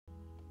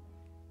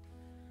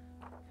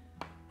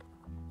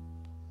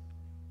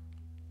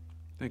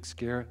Thanks,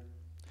 Garrett.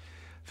 I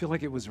feel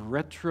like it was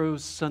Retro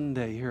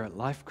Sunday here at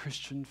Life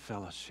Christian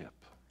Fellowship.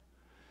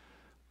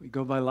 We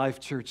go by Life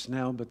Church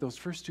now, but those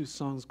first two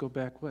songs go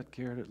back, what,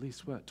 Garrett, at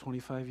least,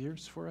 25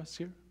 years for us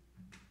here?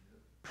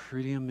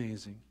 Pretty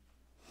amazing.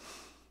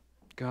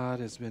 God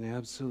has been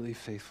absolutely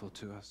faithful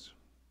to us.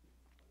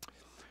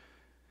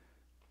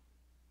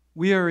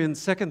 We are in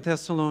II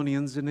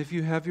Thessalonians, and if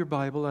you have your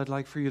Bible, I'd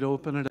like for you to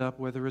open it up,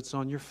 whether it's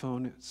on your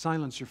phone.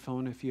 Silence your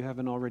phone if you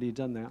haven't already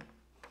done that.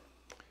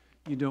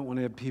 You don't want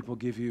to have people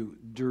give you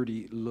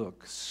dirty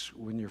looks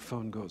when your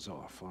phone goes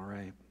off, all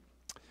right?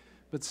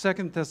 But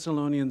 2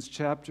 Thessalonians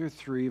chapter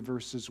 3,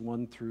 verses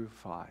 1 through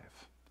 5,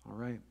 all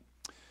right?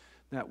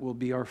 That will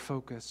be our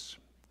focus.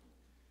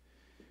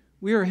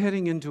 We are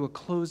heading into a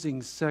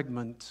closing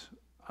segment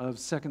of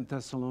 2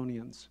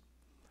 Thessalonians.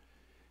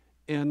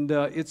 And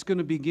it's going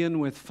to begin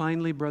with,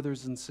 finally,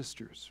 brothers and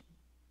sisters.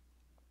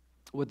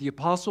 With the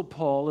Apostle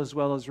Paul, as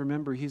well as,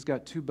 remember, he's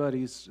got two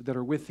buddies that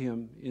are with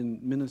him in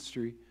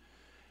ministry.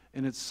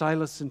 And it's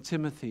Silas and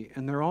Timothy.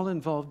 And they're all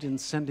involved in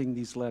sending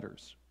these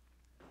letters.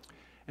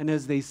 And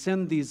as they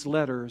send these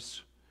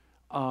letters,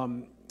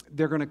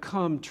 they're going to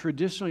come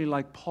traditionally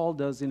like Paul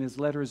does in his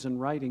letters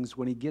and writings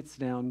when he gets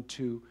down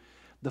to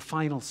the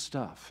final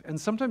stuff. And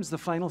sometimes the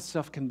final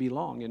stuff can be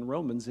long. In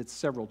Romans, it's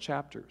several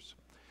chapters.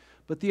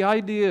 But the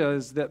idea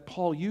is that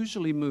Paul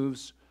usually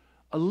moves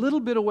a little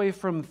bit away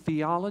from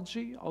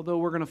theology, although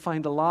we're going to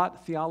find a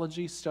lot,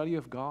 theology, study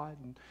of God.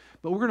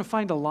 But we're going to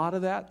find a lot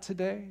of that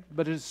today.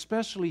 But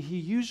especially, he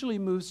usually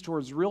moves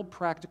towards real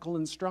practical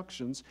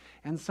instructions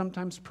and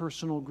sometimes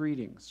personal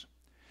greetings.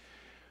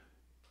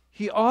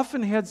 He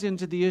often heads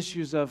into the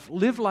issues of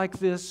live like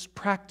this,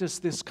 practice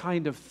this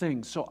kind of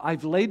thing. So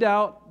I've laid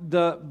out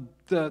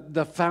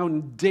the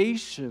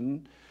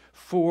foundation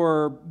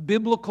for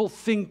biblical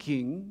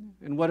thinking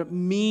and what it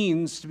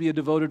means to be a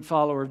devoted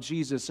follower of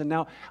Jesus. And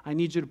now I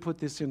need you to put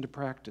this into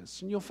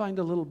practice. And you'll find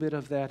a little bit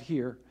of that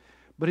here.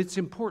 But it's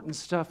important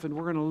stuff, and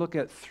we're going to look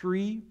at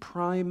three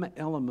prime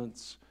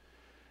elements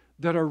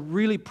that are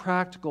really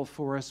practical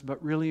for us,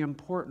 but really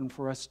important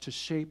for us to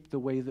shape the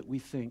way that we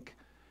think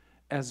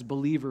as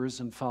believers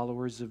and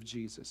followers of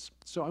Jesus.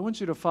 So I want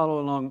you to follow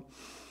along.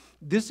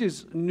 This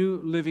is New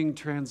Living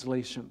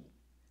Translation.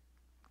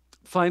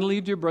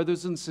 Finally, dear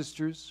brothers and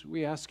sisters,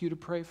 we ask you to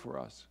pray for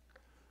us.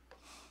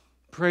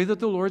 Pray that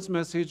the Lord's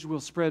message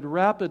will spread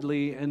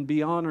rapidly and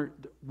be honored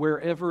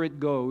wherever it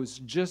goes,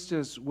 just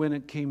as when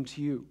it came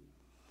to you.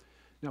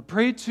 Now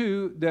pray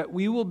too that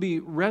we will be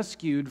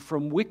rescued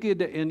from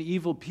wicked and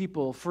evil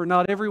people, for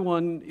not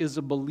everyone is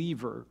a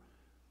believer,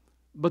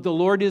 but the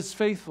Lord is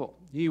faithful.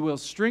 He will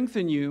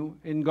strengthen you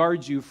and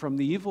guard you from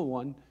the evil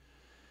one.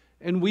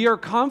 And we are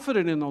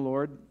confident in the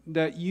Lord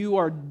that you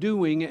are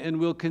doing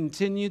and will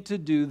continue to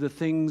do the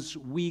things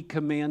we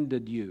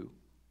commanded you.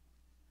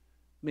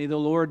 May the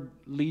Lord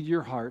lead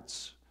your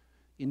hearts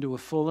into a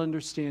full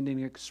understanding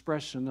and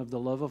expression of the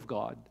love of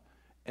God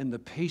and the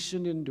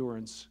patient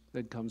endurance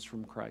that comes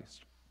from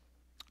Christ.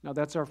 Now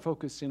that's our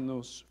focus in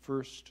those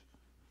first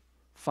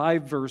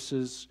 5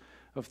 verses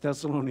of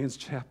Thessalonians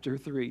chapter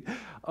 3.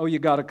 Oh, you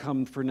got to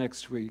come for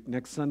next week.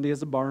 Next Sunday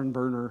is a barn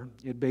burner.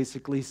 It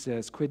basically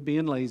says, quit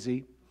being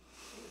lazy.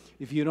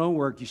 If you don't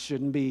work, you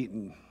shouldn't be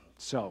eating.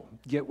 So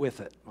get with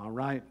it, all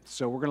right?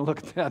 So we're going to look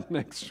at that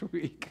next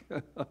week.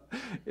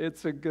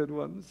 It's a good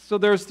one. So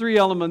there's 3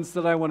 elements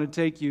that I want to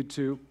take you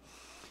to.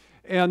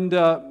 And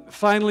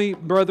finally,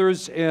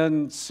 brothers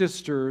and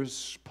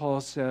sisters,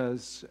 Paul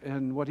says,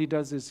 and what he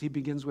does is he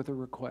begins with a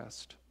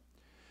request.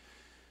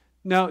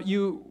 Now,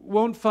 you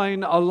won't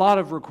find a lot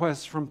of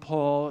requests from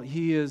Paul.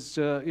 He is,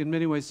 in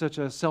many ways, such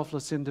a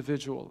selfless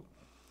individual.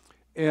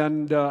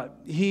 And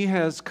he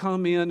has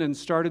come in and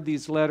started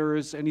these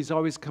letters, and he's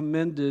always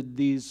commended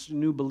these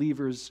new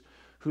believers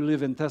who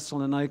live in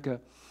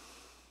Thessalonica.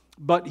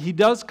 But he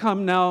does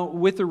come now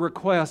with a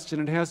request,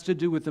 and it has to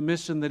do with the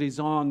mission that he's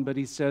on, but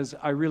he says,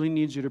 I really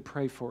need you to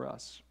pray for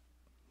us.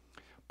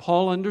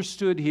 Paul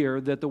understood here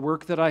that the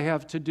work that I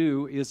have to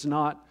do is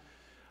not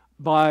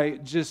by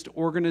just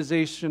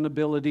organization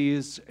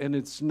abilities, and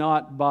it's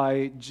not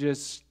by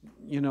just,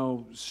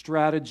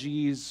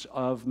 strategies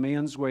of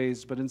man's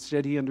ways, but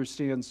instead he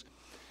understands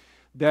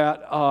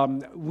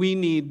that we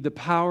need the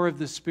power of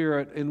the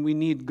Spirit, and we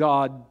need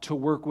God to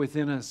work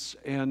within us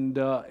and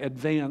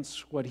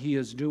advance what he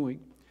is doing.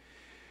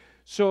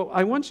 So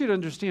I want you to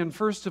understand,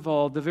 first of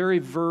all, the very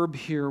verb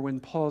here when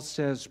Paul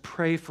says,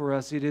 pray for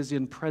us, it is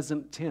in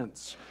present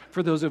tense.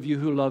 For those of you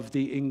who love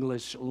the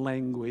English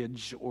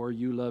language or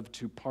you love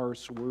to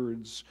parse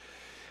words.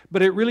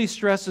 But it really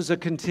stresses a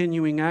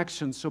continuing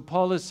action. So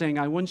Paul is saying,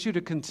 I want you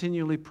to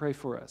continually pray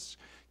for us.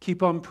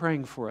 Keep on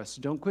praying for us.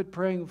 Don't quit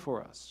praying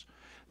for us.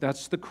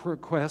 That's the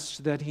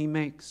request that he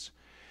makes.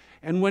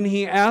 And when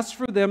he asks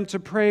for them to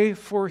pray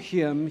for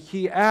him,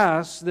 he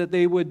asks that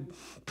they would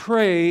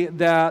pray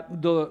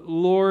that the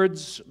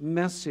Lord's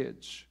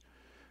message.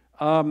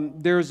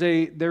 There's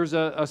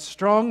a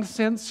strong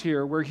sense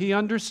here where he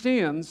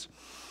understands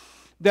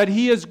that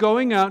he is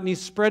going out and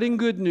he's spreading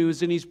good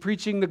news and he's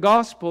preaching the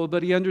gospel,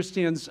 but he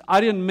understands,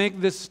 I didn't make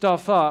this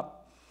stuff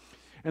up.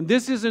 And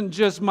this isn't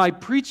just my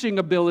preaching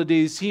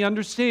abilities. He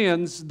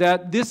understands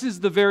that this is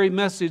the very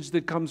message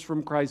that comes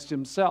from Christ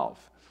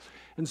himself.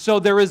 And so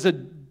there is a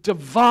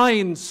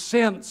divine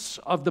sense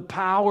of the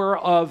power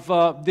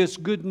of this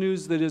good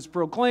news that is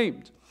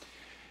proclaimed.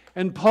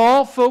 And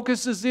Paul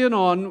focuses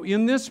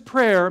in this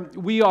prayer,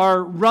 we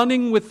are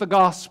running with the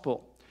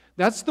gospel.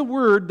 That's the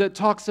word that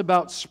talks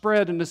about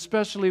spread, and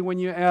especially when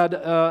you add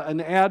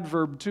an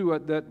adverb to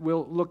it that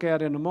we'll look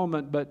at in a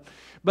moment.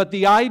 But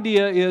the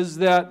idea is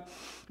that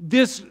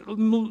this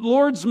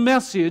Lord's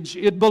message,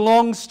 it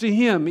belongs to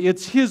Him.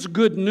 It's His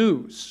good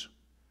news.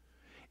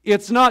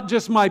 It's not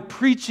just my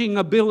preaching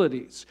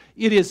abilities.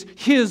 It is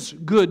His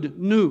good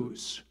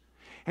news.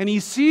 And He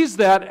sees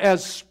that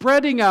as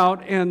spreading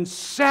out and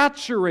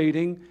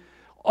saturating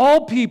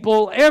all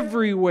people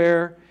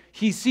everywhere.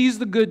 He sees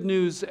the good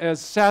news as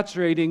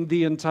saturating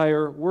the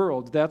entire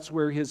world. That's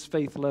where his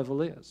faith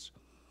level is.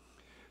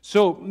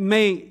 So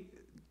may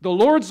the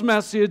Lord's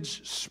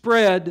message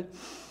spread.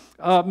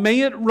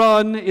 May it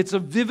run. It's a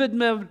vivid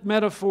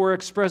metaphor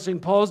expressing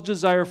Paul's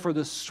desire for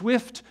the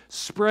swift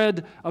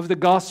spread of the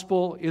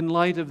gospel in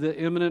light of the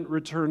imminent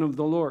return of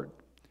the Lord.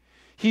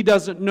 He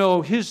doesn't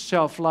know his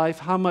shelf life,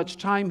 how much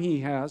time he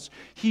has.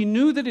 He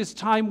knew that his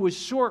time was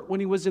short when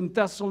he was in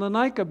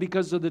Thessalonica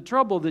because of the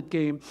trouble that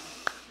came.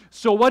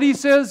 So what he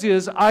says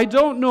is, I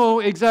don't know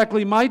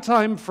exactly my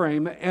time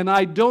frame, and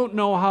I don't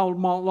know how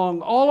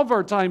long all of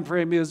our time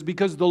frame is,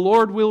 because the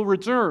Lord will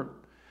return.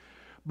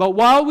 But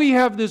while we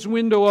have this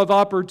window of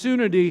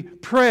opportunity,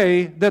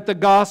 pray that the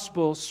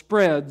gospel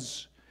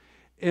spreads.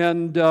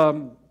 And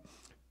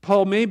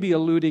Paul may be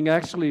alluding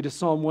actually to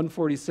Psalm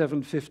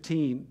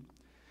 147:15,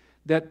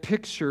 that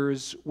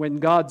pictures when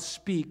God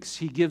speaks,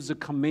 He gives a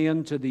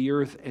command to the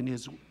earth and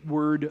His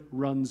word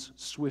runs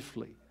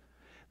swiftly.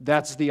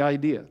 That's the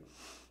idea.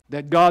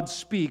 That God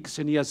speaks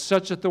and He has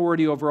such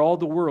authority over all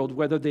the world,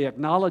 whether they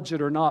acknowledge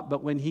it or not,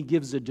 but when He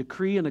gives a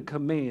decree and a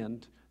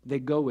command, they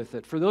go with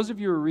it. For those of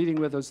you who are reading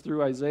with us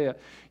through Isaiah,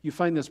 you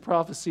find this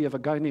prophecy of a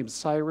guy named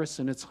Cyrus,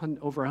 and it's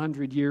over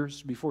 100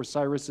 years before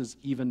Cyrus is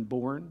even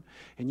born.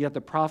 And yet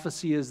the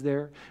prophecy is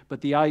there.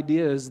 But the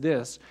idea is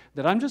this,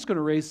 that I'm just going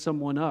to raise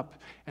someone up,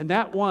 and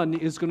that one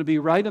is going to be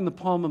right in the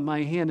palm of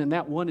my hand, and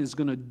that one is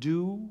going to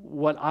do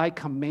what I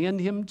command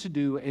him to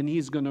do, and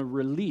he's going to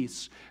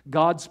release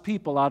God's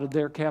people out of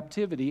their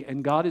captivity,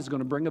 and God is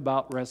going to bring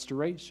about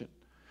restoration.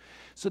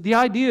 So the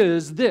idea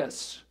is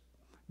this,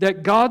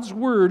 that God's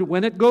word,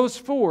 when it goes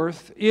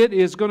forth, it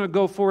is going to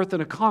go forth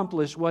and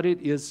accomplish what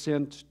it is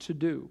sent to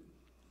do.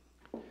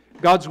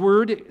 God's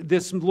word,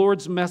 this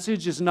Lord's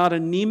message, is not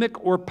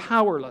anemic or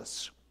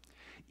powerless.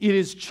 It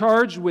is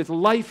charged with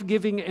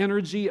life-giving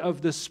energy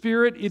of the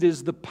Spirit. It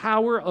is the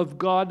power of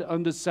God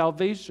unto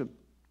salvation.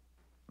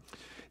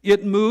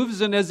 It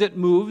moves, and as it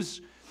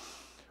moves,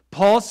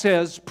 Paul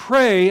says,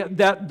 pray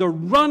that the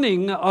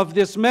running of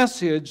this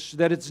message,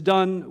 that it's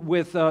done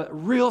with a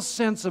real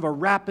sense of a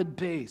rapid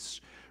pace.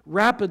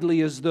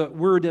 Rapidly is the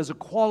word as a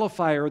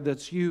qualifier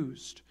that's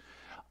used.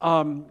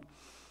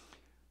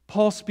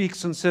 Paul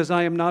speaks and says,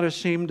 I am not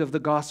ashamed of the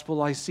gospel.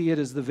 I see it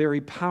as the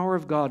very power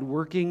of God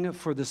working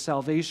for the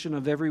salvation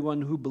of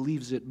everyone who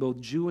believes it,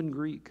 both Jew and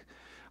Greek.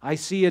 I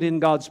see it in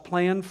God's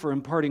plan for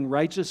imparting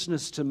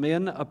righteousness to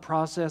men, a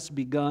process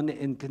begun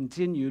and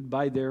continued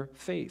by their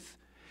faith.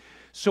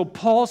 So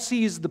Paul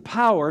sees the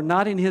power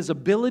not in his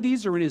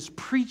abilities or in his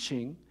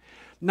preaching,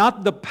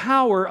 not the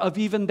power of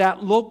even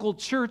that local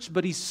church,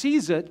 but he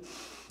sees it.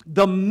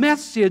 The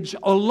message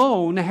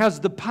alone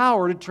has the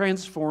power to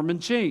transform and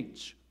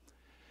change.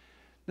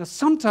 Now,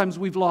 sometimes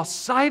we've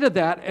lost sight of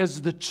that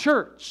as the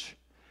church,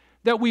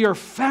 that we are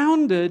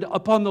founded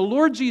upon the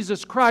Lord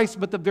Jesus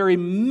Christ, but the very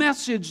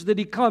message that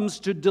He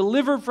comes to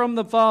deliver from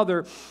the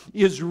Father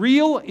is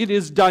real, it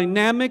is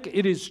dynamic,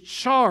 it is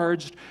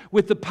charged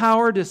with the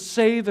power to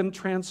save and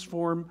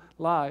transform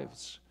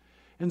lives.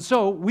 And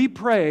so we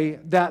pray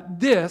that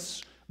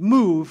this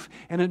move,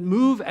 and it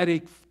move at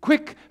a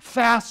quick,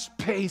 fast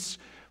pace,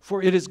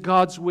 for it is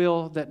God's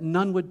will that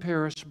none would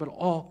perish, but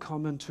all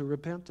come into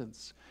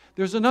repentance.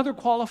 There's another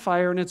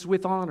qualifier, and it's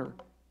with honor.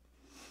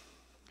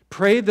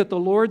 Pray that the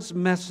Lord's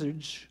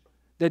message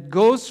that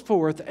goes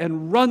forth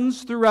and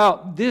runs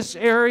throughout this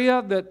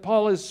area that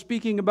Paul is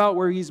speaking about,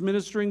 where he's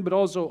ministering, but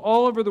also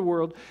all over the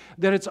world,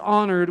 that it's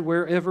honored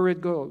wherever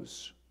it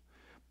goes.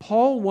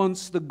 Paul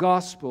wants the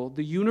gospel,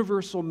 the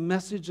universal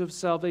message of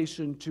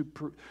salvation,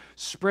 to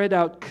spread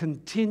out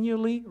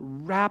continually,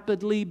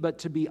 rapidly, but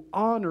to be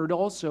honored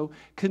also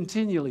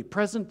continually.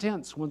 Present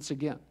tense, once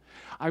again.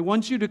 I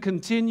want you to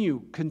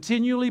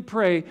continually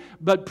pray,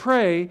 but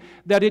pray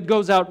that it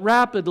goes out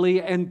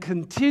rapidly and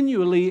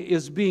continually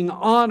is being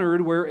honored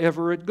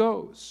wherever it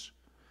goes.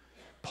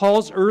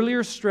 Paul's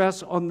earlier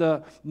stress on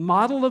the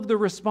model of the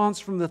response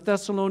from the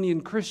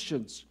Thessalonian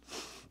Christians,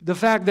 the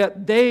fact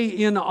that they,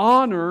 in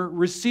honor,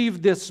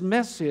 received this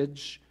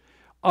message,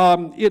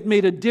 it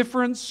made a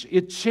difference.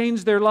 It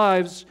changed their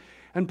lives.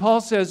 And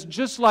Paul says,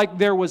 just like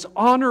there was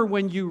honor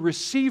when you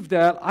received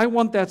that, I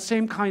want that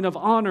same kind of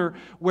honor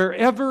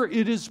wherever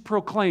it is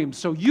proclaimed.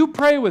 So you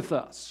pray with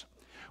us.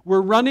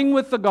 We're running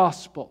with the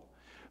gospel.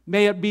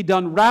 May it be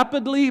done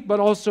rapidly, but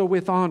also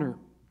with honor.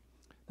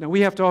 Now,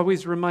 we have to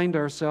always remind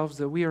ourselves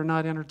that we are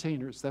not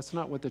entertainers. That's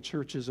not what the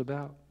church is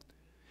about.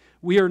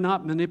 We are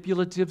not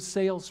manipulative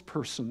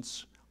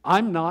salespersons.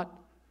 I'm not.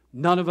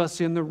 None of us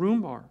in the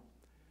room are.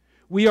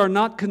 We are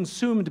not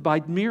consumed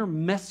by mere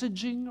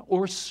messaging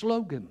or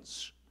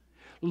slogans.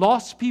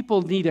 Lost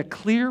people need a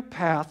clear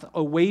path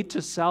away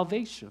to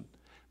salvation,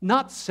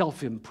 not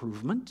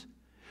self-improvement.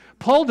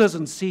 Paul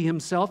doesn't see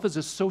himself as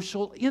a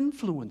social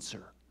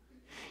influencer.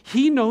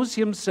 He knows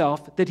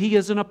himself that he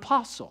is an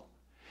apostle.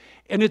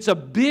 And it's a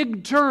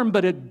big term,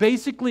 but it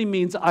basically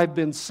means I've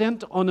been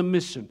sent on a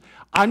mission.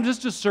 I'm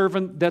just a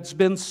servant that's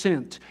been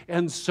sent,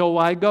 and so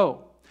I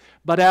go.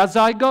 But as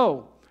I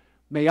go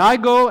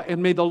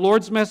and may the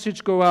Lord's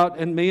message go out,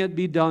 and may it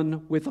be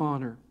done with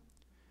honor.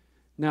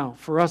 Now,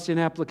 for us in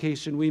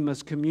application, we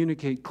must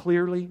communicate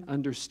clearly,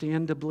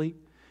 understandably.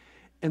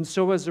 And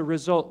so as a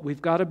result,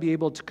 we've got to be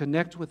able to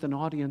connect with an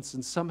audience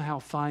and somehow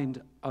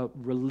find a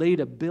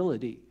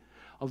relatability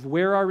of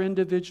where our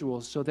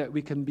individuals so that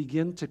we can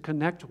begin to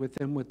connect with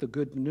them with the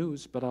good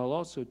news. But I'll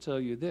also tell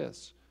you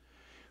this.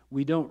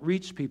 We don't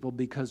reach people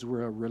because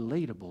we're a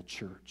relatable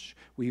church.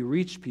 We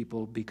reach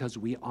people because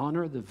we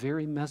honor the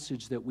very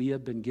message that we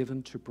have been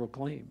given to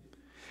proclaim.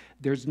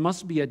 There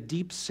must be a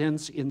deep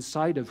sense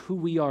inside of who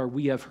we are.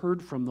 We have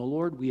heard from the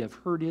Lord. We have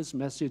heard His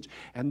message,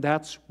 and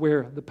that's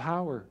where the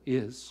power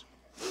is.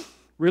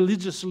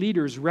 Religious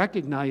leaders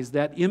recognized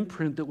that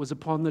imprint that was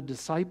upon the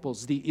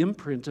disciples, the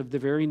imprint of the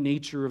very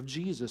nature of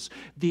Jesus,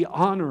 the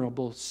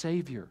honorable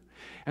Savior.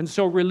 And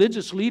so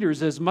religious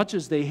leaders, as much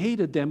as they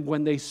hated them,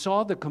 when they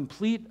saw the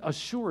complete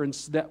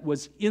assurance that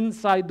was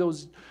inside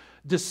those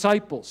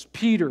disciples,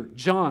 Peter,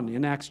 John,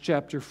 in Acts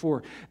chapter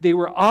 4, they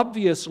were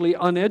obviously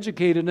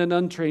uneducated and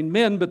untrained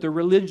men, but the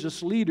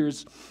religious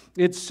leaders,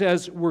 it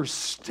says, were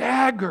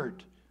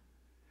staggered,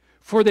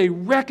 for they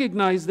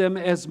recognized them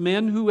as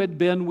men who had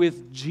been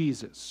with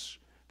Jesus.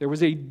 There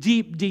was a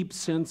deep, deep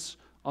sense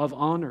of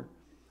honor.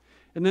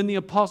 And then the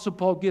Apostle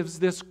Paul gives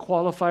this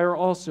qualifier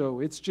also.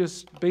 It's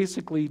just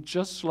basically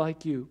just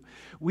like you.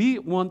 We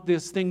want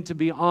this thing to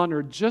be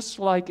honored just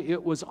like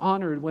it was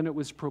honored when it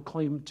was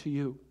proclaimed to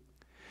you.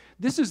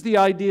 This is the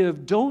idea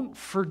of don't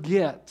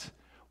forget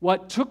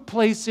what took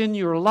place in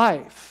your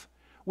life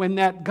when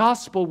that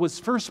gospel was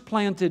first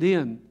planted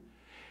in.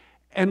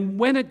 And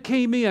when it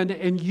came in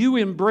and you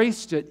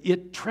embraced it,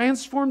 it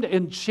transformed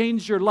and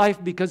changed your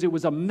life because it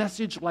was a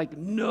message like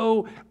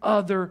no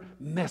other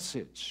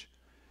message.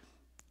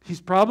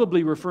 He's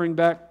probably referring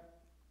back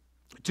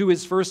to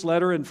his first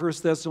letter in II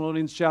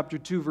Thessalonians chapter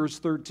 2, verse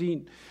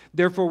 13.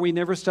 Therefore, we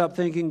never stop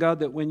thanking God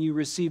that when you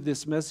received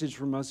this message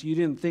from us, you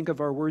didn't think of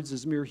our words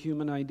as mere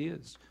human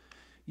ideas.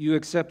 You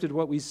accepted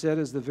what we said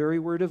as the very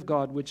word of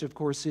God, which of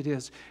course it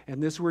is.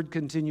 And this word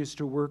continues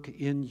to work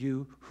in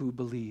you who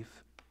believe.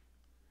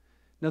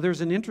 Now,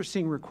 there's an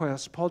interesting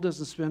request. Paul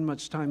doesn't spend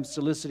much time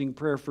soliciting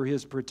prayer for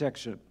his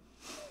protection.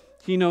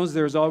 He knows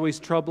there's always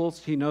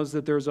troubles. He knows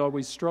that there's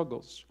always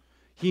struggles.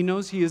 He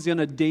knows he is in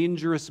a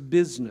dangerous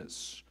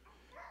business.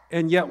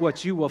 And yet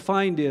what you will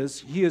find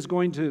is he is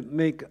going to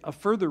make a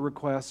further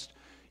request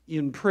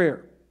in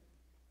prayer.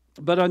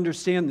 But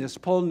understand this,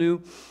 Paul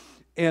knew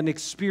and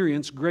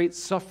experienced great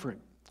suffering.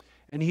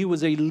 And he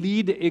was a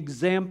lead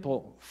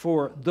example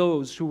for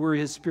those who were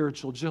his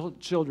spiritual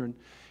children.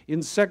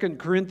 In 2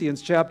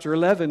 Corinthians chapter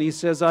 11, he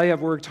says, I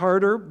have worked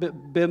harder,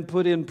 been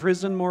put in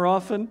prison more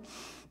often,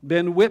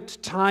 been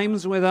whipped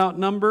times without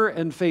number,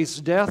 and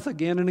faced death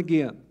again and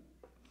again.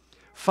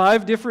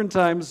 5 different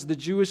times the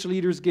Jewish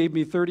leaders gave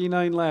me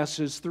 39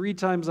 lashes. 3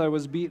 times I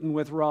was beaten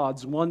with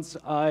rods. Once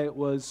I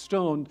was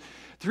stoned.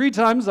 3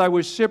 times I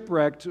was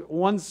shipwrecked.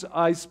 Once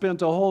I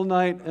spent a whole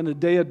night and a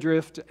day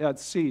adrift at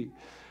sea.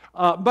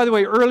 By the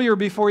way, earlier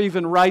before he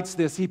even writes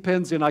this, he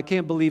pens in, I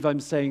can't believe I'm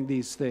saying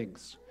these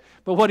things.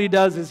 But what he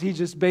does is he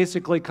just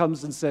basically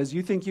comes and says,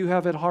 you think you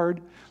have it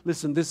hard?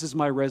 Listen, this is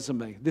my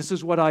resume. This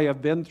is what I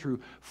have been through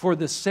for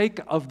the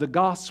sake of the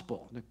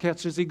gospel.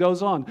 Catch as he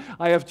goes on.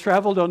 I have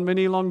traveled on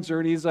many long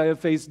journeys. I have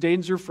faced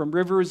danger from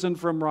rivers and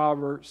from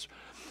robbers.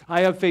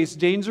 I have faced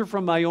danger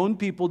from my own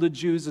people, the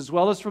Jews, as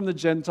well as from the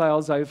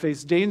Gentiles. I have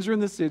faced danger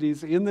in the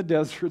cities, in the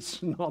deserts,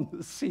 and on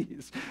the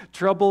seas.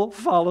 Trouble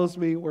follows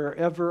me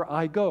wherever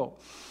I go.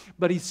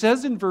 But he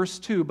says in verse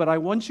 2, but I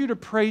want you to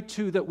pray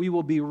too that we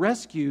will be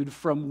rescued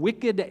from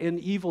wicked and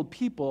evil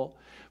people,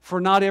 for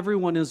not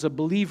everyone is a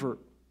believer.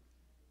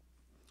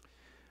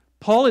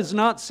 Paul is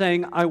not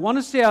saying, I want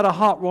to stay out of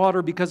hot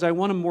water because I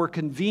want a more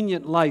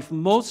convenient life.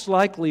 Most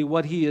likely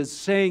what he is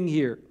saying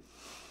here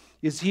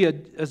is he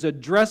is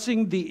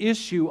addressing the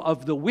issue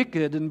of the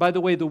wicked. And by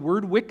the way, the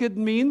word wicked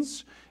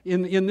means,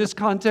 in this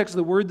context,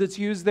 the word that's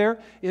used there,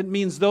 it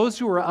means those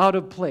who are out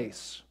of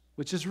place,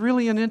 which is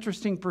really an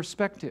interesting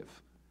perspective.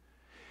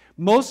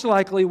 Most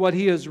likely what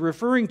he is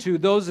referring to,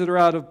 those that are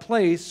out of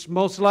place,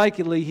 most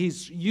likely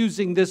he's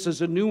using this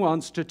as a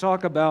nuance to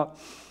talk about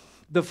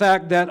the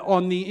fact that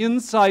on the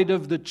inside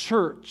of the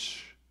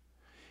church,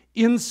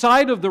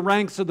 inside of the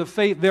ranks of the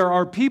faith, there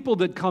are people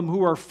that come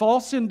who are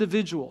false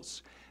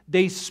individuals.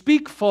 They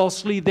speak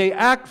falsely, they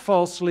act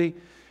falsely,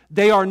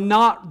 They are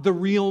not the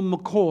real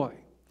McCoy.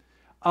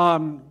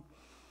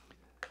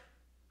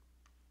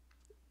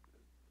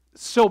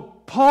 So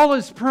Paul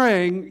is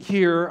praying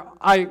here,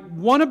 I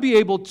want to be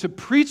able to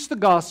preach the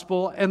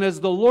gospel, and as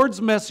the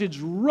Lord's message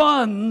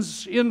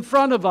runs in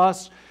front of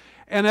us,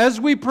 and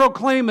as we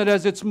proclaim it,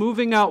 as it's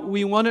moving out,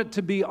 we want it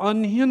to be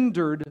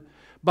unhindered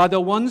by the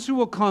ones who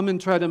will come and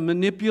try to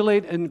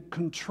manipulate and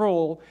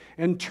control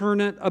and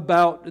turn it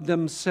about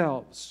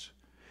themselves.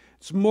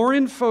 It's more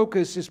in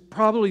focus is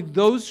probably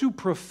those who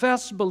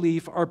profess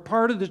belief are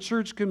part of the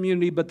church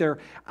community, but they're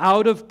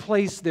out of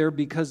place there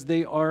because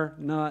they are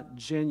not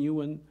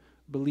genuine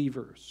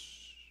believers.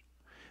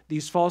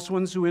 These false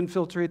ones who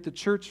infiltrate the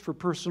church for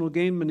personal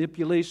gain,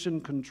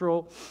 manipulation,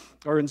 control,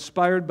 are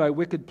inspired by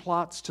wicked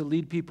plots to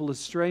lead people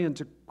astray and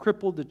to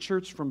cripple the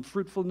church from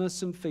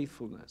fruitfulness and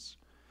faithfulness.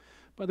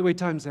 By the way,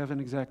 times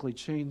haven't exactly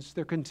changed.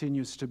 There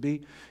continues to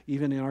be,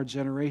 even in our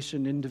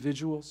generation,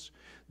 individuals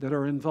that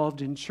are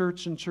involved in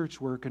church and church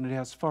work, and it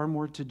has far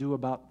more to do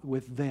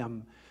with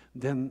them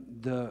than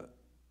the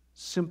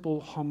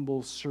simple,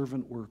 humble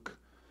servant work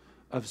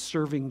of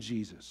serving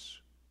Jesus.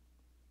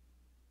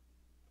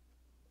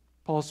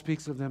 Paul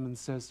speaks of them and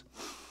says,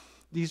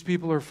 these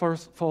people are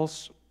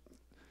false.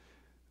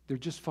 They're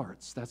just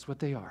farts. That's what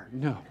they are.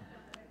 No.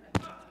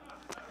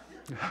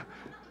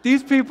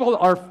 These people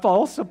are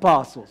false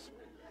apostles.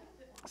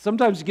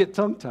 Sometimes you get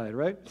tongue-tied,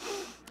 right?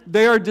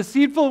 They are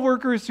deceitful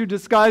workers who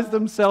disguise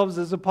themselves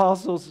as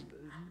apostles.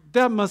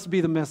 That must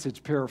be the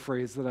Message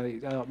paraphrase that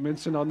I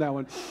mentioned on that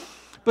one.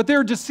 But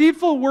they're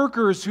deceitful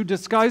workers who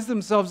disguise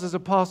themselves as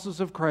apostles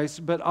of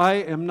Christ, but I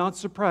am not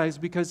surprised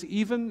because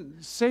even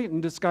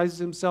Satan disguises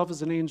himself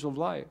as an angel of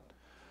light.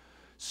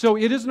 So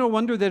it is no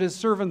wonder that his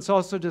servants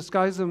also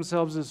disguise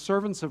themselves as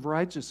servants of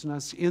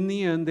righteousness. In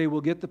the end, they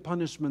will get the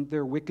punishment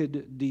their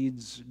wicked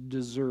deeds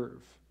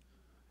deserve.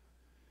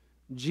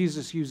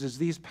 Jesus uses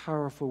these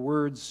powerful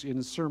words in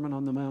his Sermon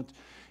on the Mount.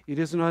 It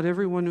is not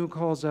everyone who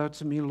calls out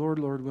to me, Lord,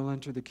 Lord, will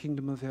enter the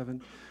kingdom of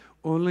heaven.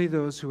 Only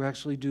those who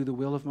actually do the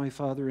will of my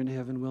Father in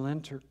heaven will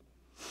enter.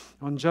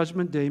 On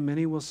judgment day,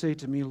 many will say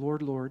to me,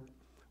 Lord, Lord,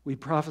 we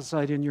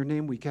prophesied in your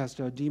name, we cast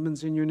out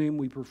demons in your name,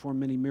 we performed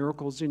many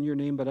miracles in your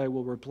name, but I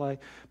will reply,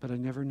 but I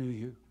never knew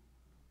you.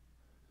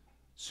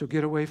 So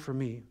get away from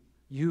me,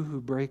 you who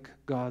break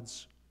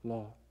God's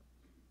law.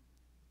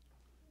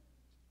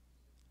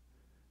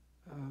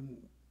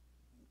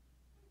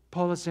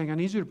 Paul is saying, I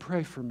need you to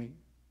pray for me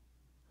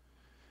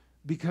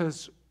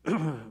because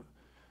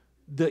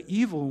the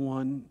evil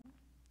one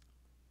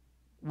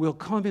will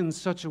come in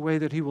such a way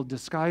that he will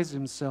disguise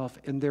himself,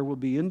 and there will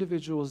be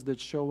individuals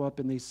that show up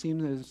and they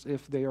seem as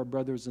if they are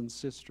brothers and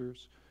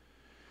sisters.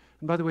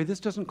 And by the way, this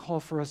doesn't call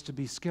for us to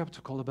be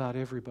skeptical about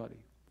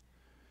everybody.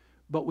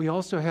 But we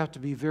also have to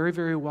be very,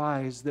 very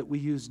wise that we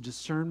use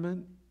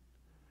discernment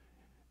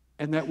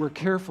and that we're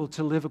careful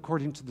to live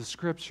according to the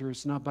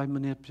Scriptures, not by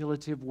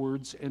manipulative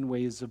words and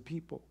ways of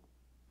people.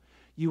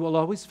 You will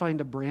always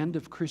find a brand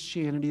of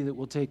Christianity that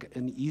will take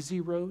an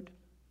easy road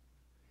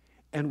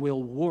and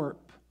will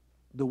warp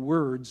the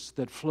words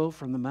that flow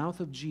from the mouth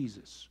of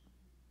Jesus.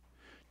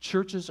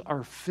 Churches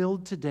are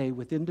filled today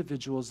with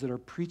individuals that are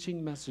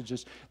preaching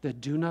messages that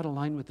do not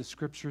align with the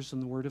Scriptures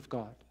and the Word of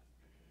God.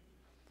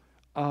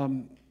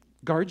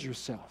 Guard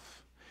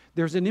yourself.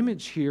 There's an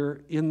image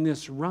here in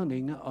this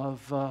running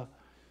of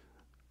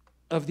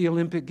the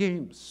Olympic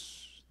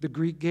Games, the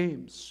Greek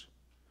Games.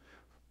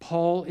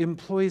 Paul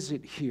employs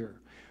it here.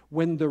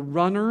 When the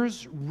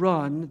runners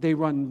run, they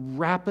run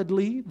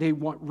rapidly, they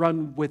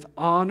run with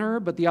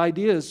honor, but the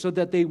idea is so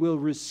that they will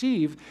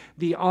receive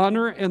the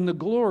honor and the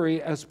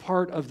glory as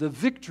part of the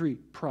victory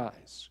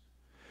prize.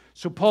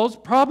 So Paul's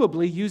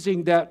probably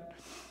using that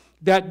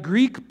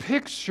Greek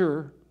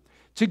picture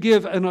to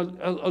give an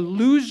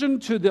allusion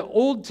to the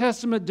Old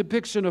Testament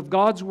depiction of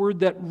God's Word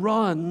that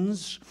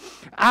runs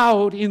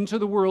out into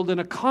the world and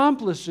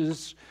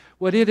accomplishes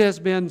what it has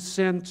been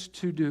sent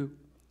to do.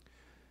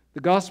 The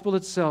gospel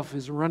itself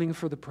is running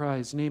for the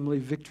prize, namely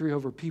victory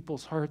over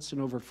people's hearts and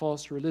over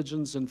false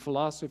religions and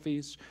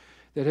philosophies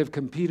that have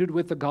competed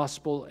with the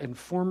gospel and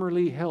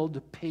formerly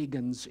held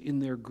pagans in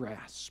their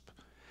grasp.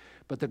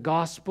 But the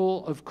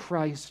gospel of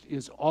Christ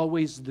is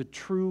always the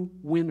true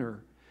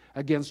winner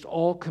against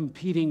all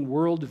competing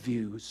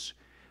worldviews.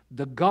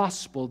 The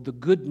gospel, the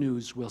good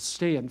news, will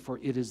stand, for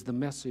it is the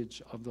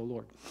message of the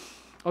Lord.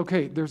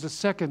 Okay, there's a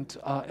second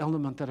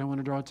element that I want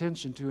to draw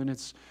attention to, and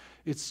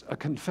it's a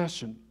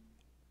confession.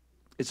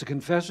 It's a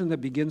confession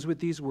that begins with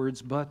these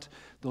words, but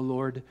the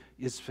Lord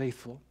is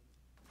faithful.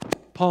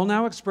 Paul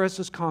now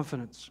expresses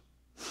confidence.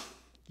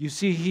 You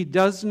see, he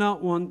does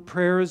not want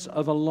prayers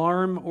of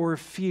alarm or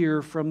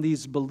fear from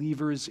these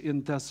believers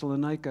in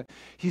Thessalonica.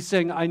 He's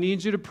saying, I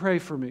need you to pray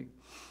for me.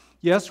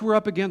 Yes, we're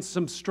up against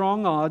some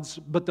strong odds,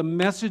 but the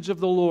message of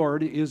the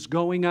Lord is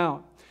going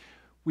out.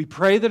 We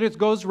pray that it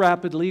goes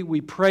rapidly. We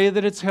pray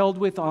that it's held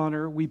with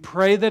honor. We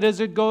pray that as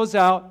it goes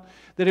out,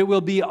 that it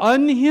will be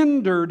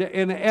unhindered,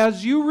 and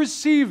as you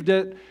received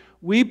it,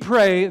 we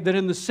pray that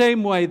in the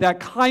same way,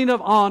 that kind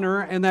of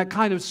honor and that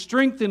kind of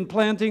strength in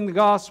planting the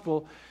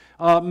gospel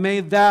May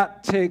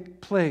that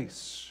take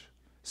place.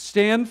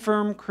 Stand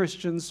firm,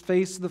 Christians.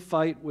 Face the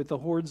fight with the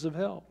hordes of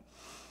hell.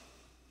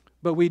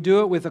 But we do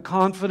it with a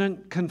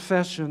confident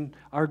confession,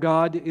 our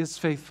God is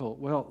faithful.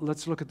 Well,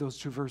 let's look at those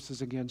two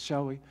verses again,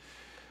 shall we?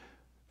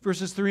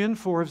 Verses 3 and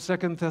 4 of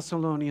II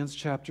Thessalonians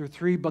chapter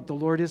 3, but the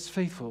Lord is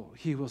faithful.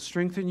 He will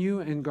strengthen you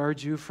and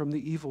guard you from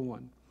the evil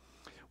one.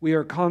 We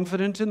are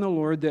confident in the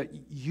Lord that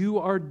you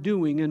are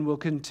doing and will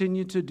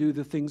continue to do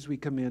the things we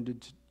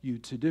commanded you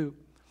to do.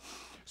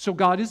 So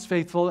God is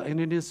faithful, and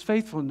in His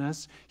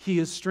faithfulness, He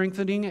is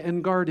strengthening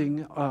and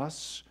guarding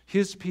us,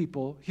 His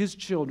people, His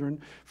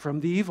children, from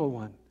the evil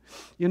one.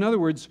 In other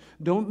words,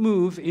 don't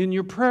move in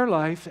your prayer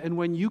life, and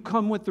when you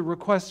come with the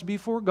request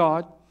before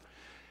God,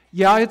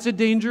 yeah, it's a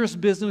dangerous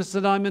business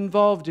that I'm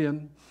involved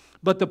in,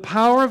 but the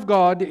power of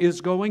God is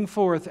going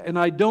forth, and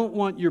I don't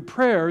want your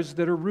prayers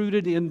that are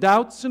rooted in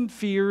doubts and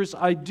fears.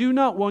 I do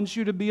not want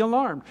you to be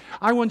alarmed.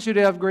 I want you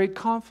to have great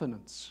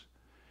confidence.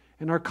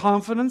 And our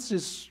confidence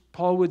is,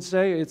 Paul would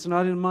say, it's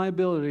not in my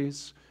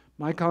abilities.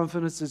 My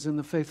confidence is in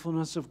the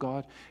faithfulness of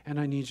God, and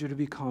I need you to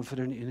be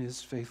confident in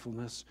His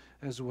faithfulness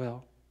as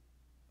well.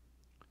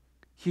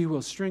 He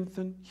will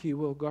strengthen, He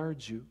will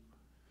guard you.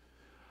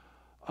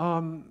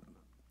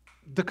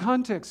 The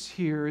context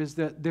here is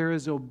that there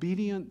is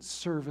obedient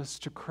service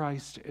to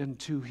Christ and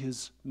to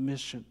His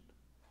mission.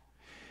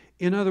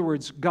 In other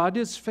words, God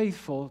is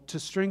faithful to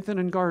strengthen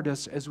and guard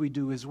us as we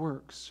do His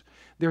works.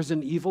 There's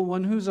an evil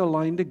one who's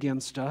aligned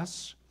against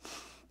us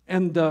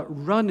and the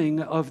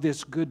running of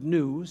this good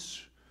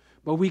news,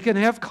 but we can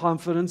have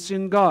confidence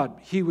in God.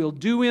 He will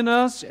do in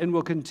us and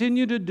will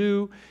continue to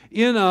do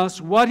in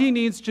us what He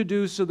needs to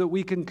do so that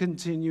we can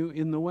continue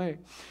in the way.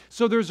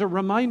 So there's a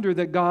reminder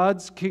that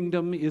God's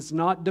kingdom is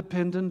not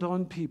dependent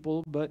on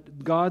people,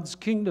 but God's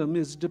kingdom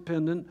is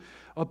dependent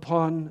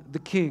upon the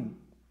King.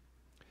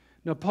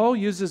 Now, Paul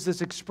uses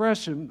this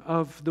expression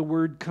of the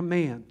word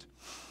command.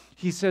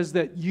 He says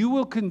that you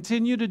will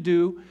continue to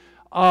do,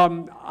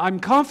 I'm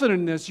confident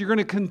in this, you're going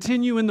to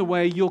continue in the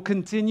way, you'll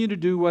continue to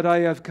do what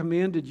I have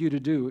commanded you to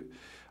do.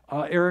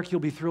 Eric,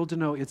 you'll be thrilled to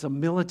know it's a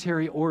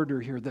military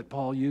order here that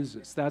Paul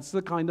uses. That's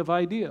the kind of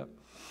idea.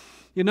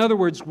 In other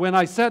words, when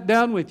I sat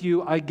down with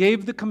you, I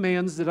gave the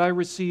commands that I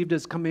received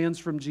as commands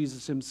from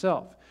Jesus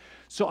Himself.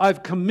 So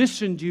I've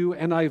commissioned you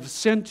and I've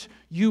sent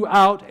you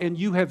out and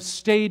you have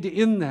stayed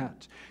in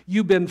that.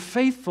 You've been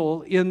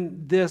faithful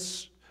in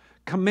this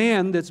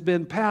command that's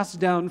been passed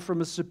down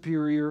from a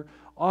superior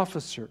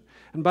officer.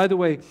 And by the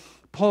way,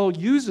 Paul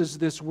uses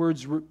this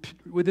word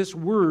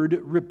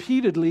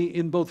repeatedly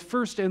in both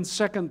 1 and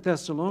 2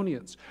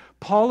 Thessalonians.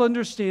 Paul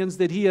understands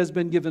that he has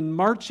been given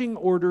marching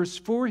orders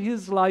for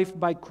his life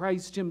by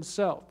Christ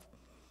Himself.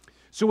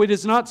 So it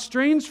is not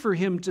strange for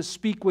him to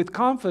speak with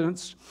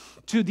confidence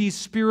to these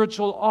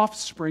spiritual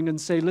offspring and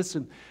say,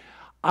 listen,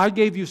 I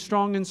gave you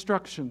strong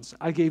instructions.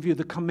 I gave you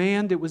the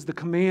command. It was the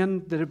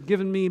command that had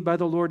given me by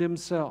the Lord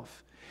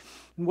Himself.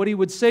 And what he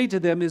would say to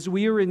them is,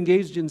 we are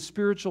engaged in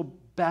spiritual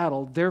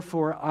battle.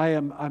 Therefore,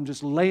 I'm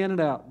just laying it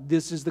out.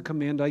 This is the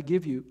command I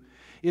give you.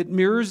 It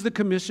mirrors the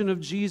commission of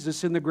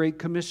Jesus in the Great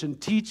Commission,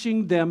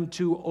 teaching them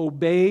to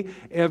obey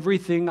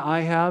everything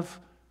I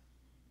have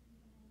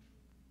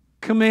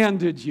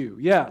commanded you.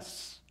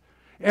 Yes.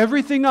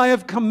 Everything I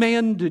have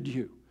commanded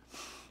you.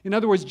 In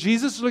other words,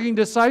 Jesus is looking at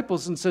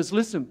disciples and says,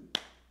 listen,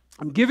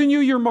 I'm giving you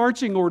your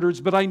marching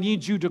orders, but I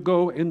need you to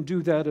go and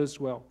do that as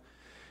well.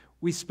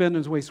 We spend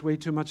and waste way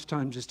too much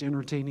time just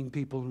entertaining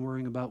people and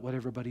worrying about what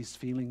everybody's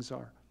feelings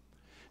are.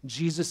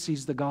 Jesus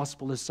sees the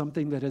gospel as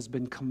something that has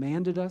been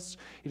commanded us.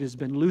 It has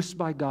been loosed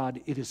by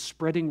God. It is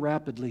spreading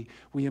rapidly.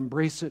 We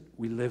embrace it.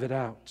 We live it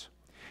out.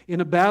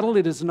 In a battle,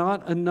 it is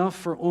not enough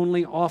for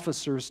only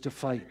officers to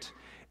fight.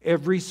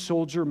 Every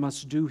soldier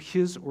must do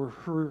his or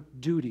her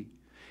duty.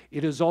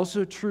 It is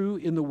also true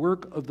in the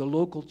work of the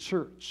local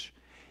church.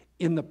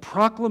 In the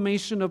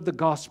proclamation of the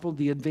gospel,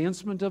 the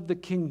advancement of the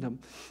kingdom,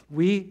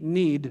 we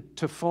need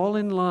to fall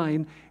in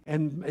line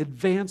and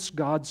advance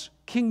God's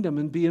kingdom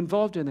and be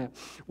involved in that.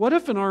 What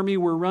if an army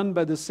were run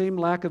by the same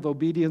lack of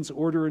obedience,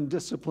 order, and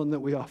discipline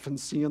that we often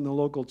see in the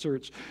local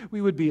church?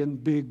 We would be in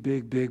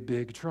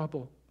big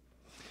trouble.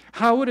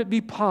 How would it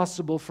be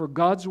possible for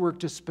God's work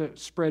to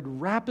spread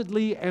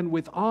rapidly and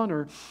with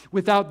honor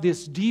without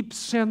this deep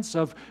sense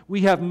of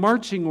we have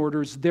marching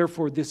orders,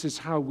 therefore this is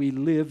how we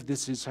live,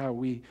 this is how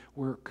we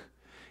work?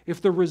 If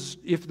the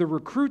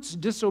recruits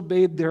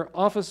disobeyed their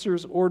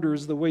officers'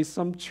 orders the way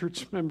some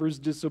church members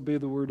disobey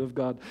the Word of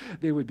God,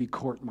 they would be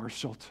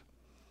court-martialed.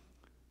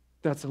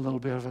 That's a little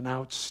bit of an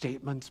ouch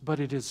statement, but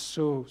it is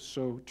so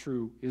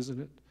true,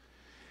 isn't it?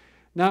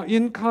 Now,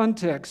 in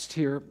context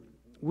here,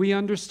 we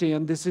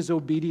understand this is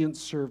obedient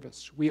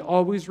service. We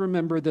always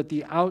remember that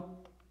the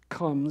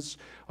outcomes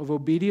of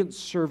obedient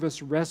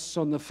service rests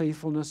on the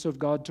faithfulness of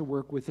God to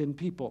work within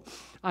people.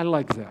 I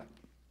like that.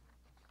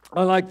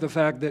 I like the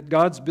fact that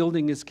God's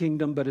building His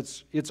kingdom, but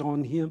it's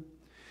on Him.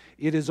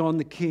 It is on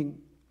the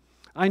King.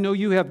 I know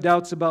you have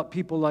doubts about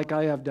people like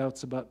I have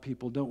doubts about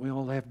people. Don't we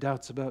all have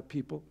doubts about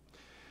people?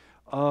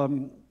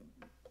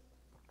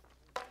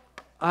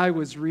 I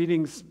was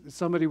reading,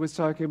 somebody was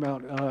talking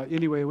about,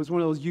 anyway, it was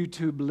one of those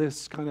YouTube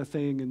lists kind of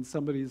thing, and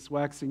somebody's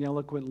waxing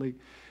eloquently.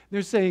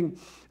 They're saying,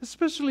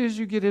 especially as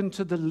you get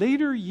into the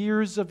later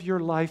years of your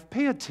life,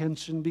 pay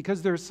attention,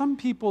 because there are some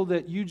people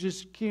that you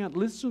just can't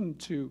listen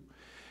to.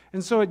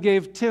 And so it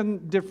gave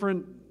 10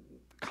 different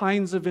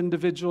kinds of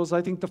individuals.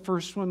 I think the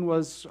first one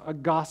was a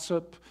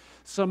gossip.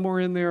 Somewhere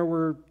in there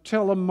were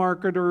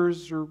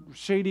telemarketers or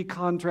shady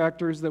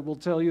contractors that will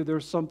tell you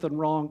there's something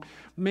wrong.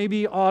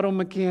 Maybe auto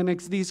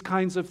mechanics, these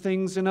kinds of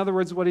things. In other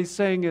words, what he's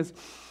saying is,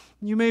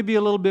 you may be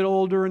a little bit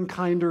older and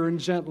kinder and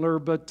gentler,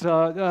 but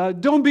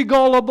don't be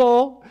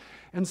gullible.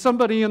 And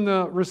somebody in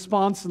the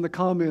response in the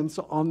comments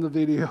on the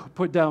video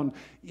put down,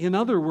 in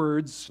other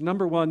words,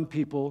 number one,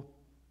 people.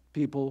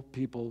 And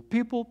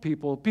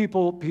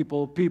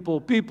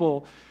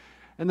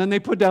then they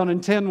put down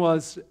in 10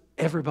 was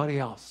everybody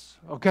else.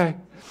 Okay?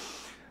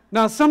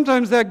 Now,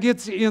 sometimes that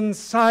gets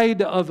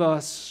inside of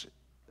us,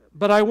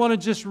 but I want to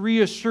just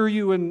reassure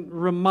you and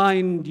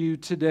remind you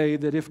today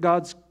that if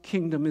God's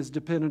kingdom is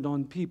dependent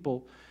on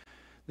people,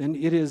 then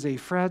it is a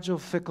fragile,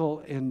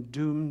 fickle, and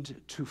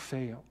doomed to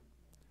fail.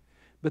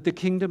 But the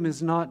kingdom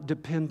is not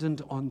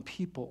dependent on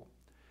people.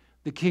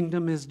 The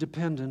kingdom is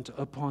dependent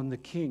upon the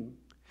King.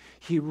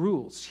 He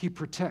rules, He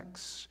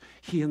protects,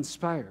 He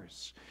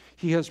inspires.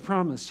 He has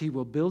promised He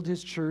will build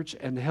His church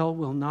and hell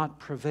will not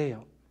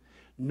prevail,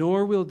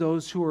 nor will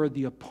those who are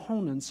the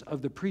opponents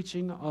of the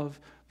preaching of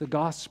the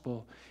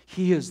gospel.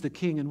 He is the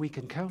King and we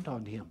can count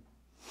on Him.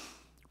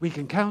 We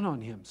can count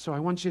on Him. So I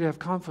want you to have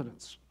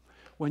confidence.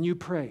 When you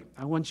pray,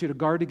 I want you to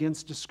guard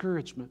against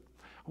discouragement.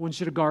 I want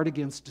you to guard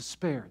against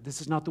despair.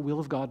 This is not the will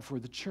of God for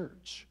the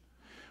church.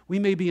 We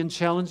may be in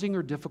challenging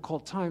or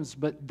difficult times,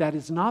 but that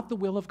is not the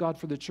will of God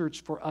for the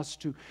church for us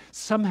to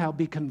somehow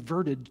be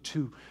converted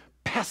to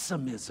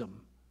pessimism,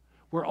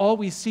 where all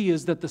we see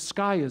is that the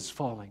sky is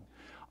falling.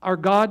 Our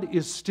God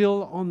is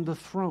still on the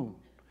throne.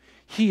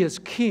 He is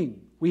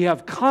King. We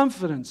have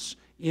confidence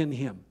in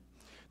Him.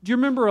 Do you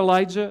remember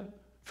Elijah?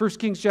 1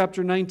 Kings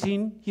chapter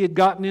 19. He had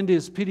gotten into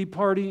his pity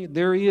party.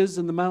 There he is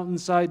in the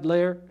mountainside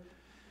lair.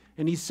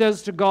 And he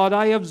says to God,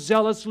 I have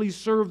zealously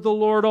served the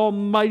Lord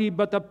Almighty,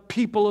 but the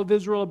people of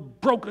Israel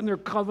have broken their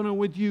covenant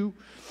with you.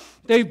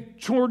 They've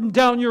torn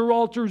down your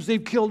altars.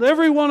 They've killed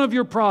every one of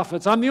your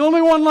prophets. I'm the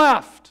only one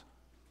left.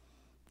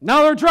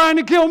 Now they're trying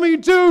to kill me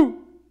too.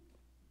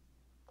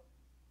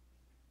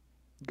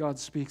 God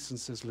speaks and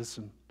says,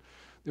 listen,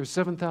 there's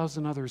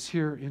 7,000 others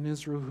here in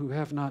Israel who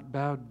have not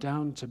bowed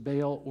down to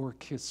Baal or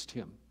kissed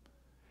him.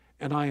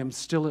 And I am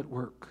still at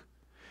work.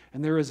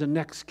 And there is a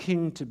next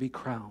king to be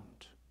crowned.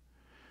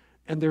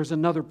 And there's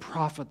another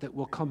prophet that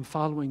will come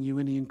following you.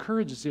 And he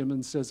encourages him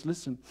and says,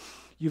 listen,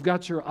 you've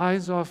got your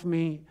eyes off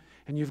me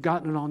and you've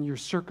gotten it on your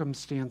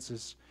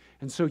circumstances.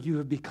 And so you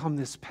have become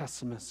this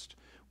pessimist.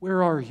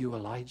 Where are you,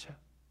 Elijah?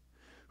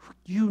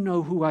 You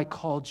know who I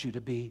called you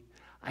to be.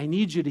 I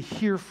need you to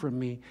hear from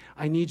me.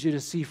 I need you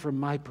to see from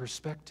my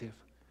perspective.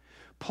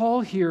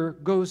 Paul here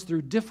goes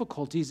through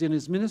difficulties in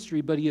his ministry,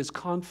 but he is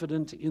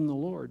confident in the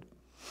Lord.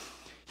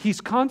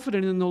 He's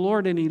confident in the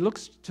Lord, and he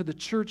looks to the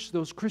church,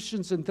 those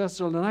Christians in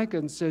Thessalonica,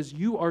 and says,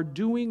 you are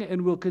doing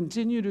and will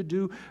continue to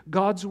do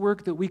God's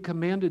work that we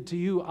commanded to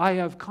you. I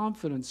have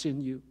confidence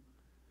in you.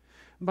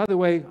 And by the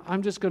way,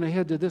 I'm just going to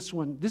head to this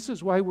one. This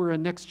is why we're a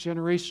next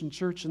generation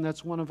church, and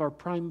that's one of our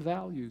prime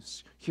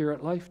values here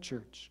at Life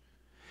Church.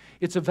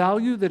 It's a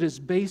value that is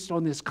based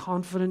on this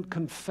confident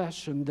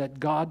confession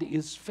that God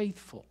is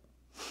faithful.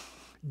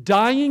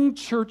 Dying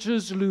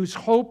churches lose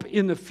hope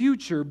in the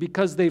future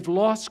because they've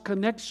lost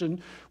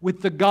connection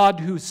with the God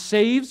who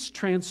saves,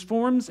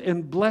 transforms,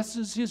 and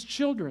blesses His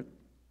children.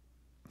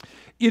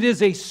 It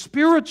is a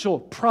spiritual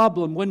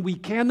problem when we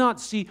cannot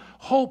see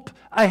hope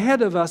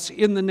ahead of us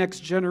in the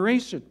next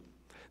generation.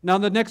 Now,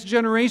 the next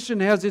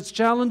generation has its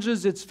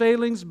challenges, its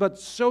failings, but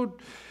so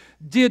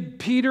did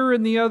Peter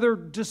and the other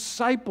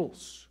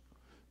disciples.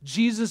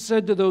 Jesus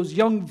said to those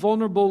young,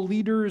 vulnerable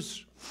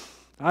leaders,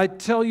 I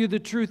tell you the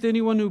truth,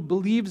 anyone who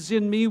believes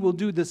in me will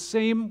do the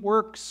same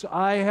works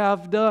I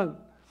have done.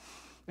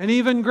 And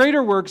even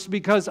greater works,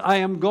 because I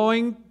am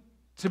going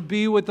to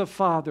be with the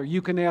Father.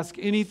 You can ask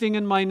anything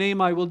in my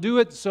name, I will do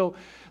it. So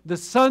the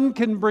Son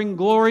can bring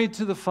glory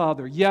to the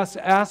Father. Yes,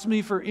 ask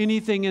me for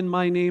anything in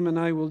my name and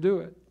I will do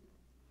it.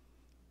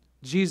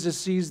 Jesus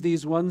sees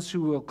these ones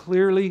who will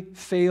clearly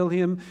fail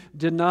Him,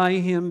 deny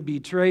Him,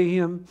 betray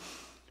Him,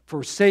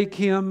 forsake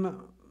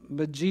Him.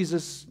 But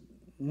Jesus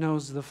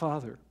knows the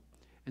Father.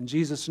 And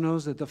Jesus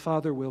knows that the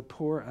Father will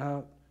pour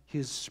out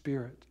His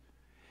Spirit.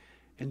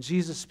 And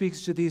Jesus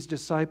speaks to these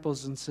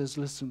disciples and says,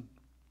 listen,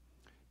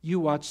 you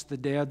watch the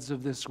dads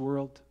of this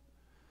world.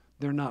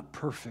 They're not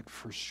perfect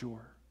for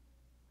sure.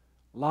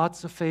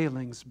 Lots of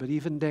failings, but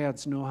even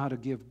dads know how to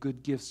give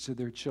good gifts to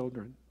their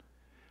children.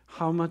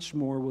 How much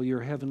more will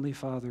your Heavenly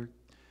Father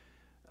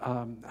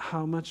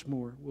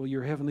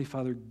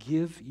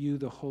give you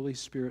the Holy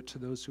Spirit to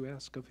those who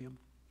ask of Him?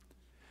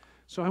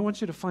 So I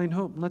want you to find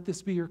hope. Let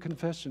this be your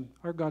confession.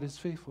 Our God is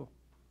faithful.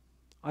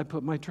 I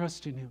put my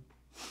trust in Him.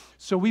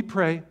 So we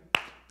pray.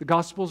 The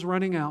gospel's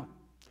running out.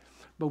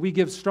 But we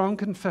give strong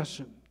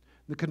confession.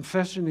 The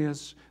confession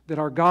is that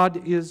our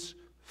God is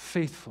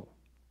faithful.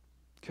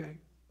 Okay?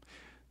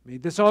 May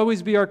this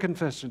always be our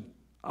confession.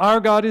 Our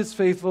God is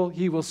faithful.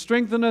 He will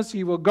strengthen us.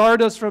 He will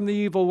guard us from the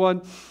evil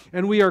one.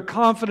 And we are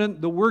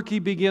confident the work He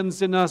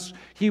begins in us,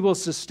 He will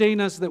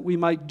sustain us that we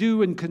might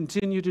do and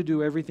continue to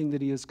do everything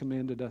that He has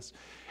commanded us.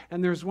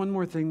 And there's one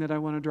more thing that I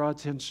want to draw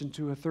attention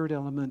to, a third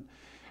element.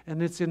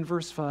 And it's in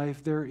verse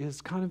 5. There is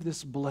kind of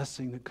this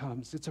blessing that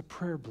comes. It's a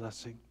prayer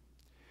blessing.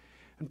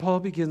 And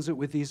Paul begins it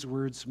with these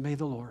words, May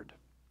the Lord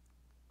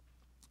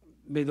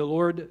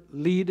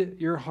lead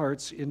your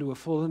hearts into a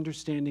full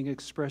understanding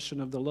expression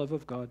of the love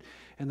of God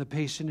and the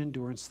patient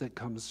endurance that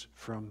comes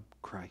from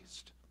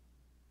Christ.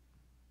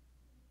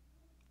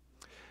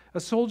 A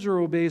soldier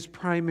obeys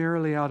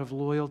primarily out of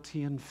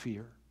loyalty and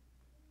fear.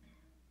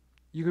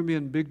 You're going to be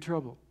in big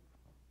trouble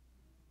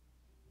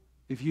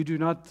if you do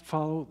not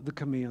follow the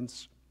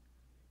commands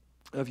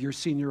of your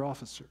senior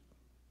officer.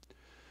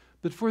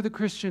 But for the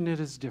Christian, it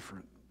is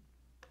different.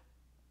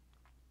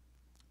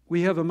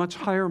 We have a much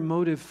higher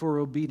motive for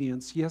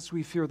obedience. Yes,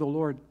 we fear the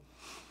Lord,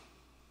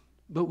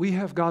 but we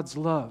have God's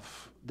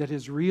love that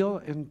is real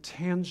and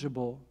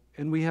tangible,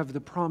 and we have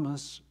the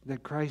promise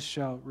that Christ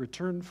shall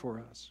return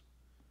for us.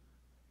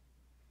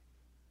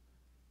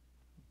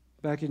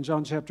 Back in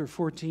John chapter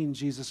 14,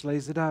 Jesus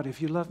lays it out.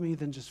 If you love me,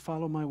 then just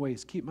follow my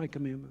ways. Keep my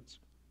commandments.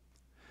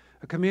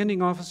 A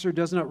commanding officer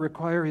does not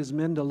require his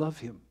men to love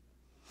him.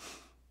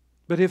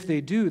 But if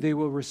they do, they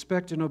will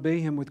respect and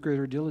obey him with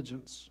greater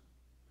diligence.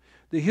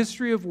 The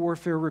history of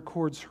warfare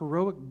records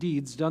heroic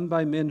deeds done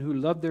by men who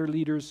loved their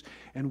leaders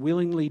and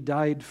willingly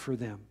died for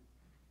them.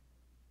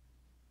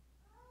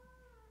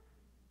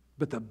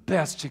 But the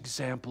best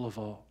example of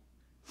all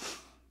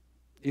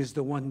is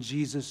the one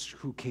Jesus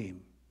who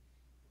came.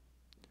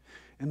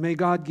 And may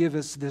God give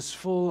us this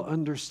full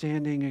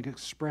understanding and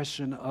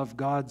expression of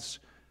God's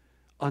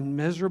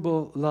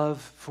unmeasurable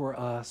love for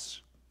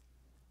us.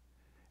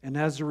 And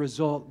as a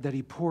result, that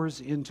He pours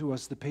into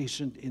us the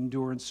patient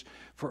endurance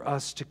for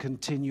us to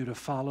continue to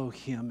follow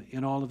Him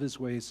in all of His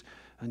ways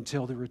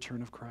until the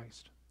return of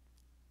Christ.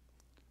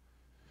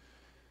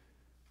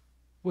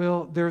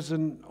 Well, there's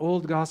an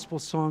old gospel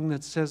song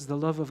that says the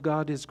love of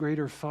God is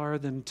greater far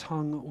than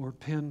tongue or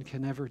pen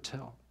can ever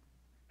tell.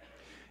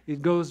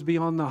 It goes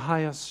beyond the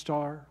highest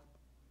star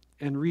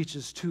and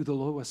reaches to the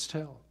lowest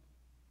hell.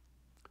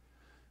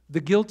 The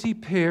guilty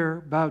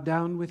pair bow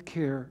down with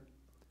care.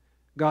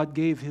 God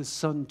gave His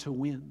Son to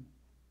win.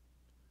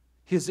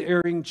 His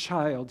erring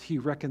child He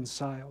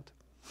reconciled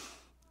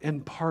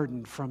and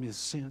pardoned from his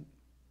sin.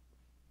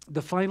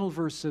 The final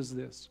verse says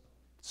this,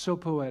 so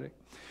poetic.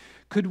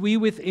 Could we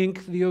with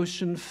ink the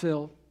ocean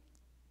fill,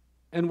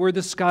 and were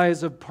the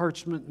skies of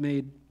parchment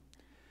made,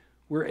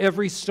 were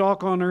every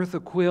stalk on earth a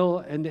quill,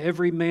 and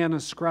every man a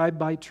scribe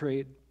by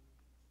trade,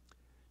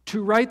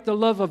 to write the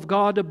love of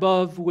God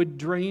above would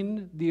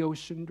drain the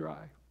ocean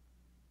dry.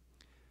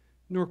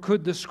 Nor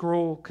could the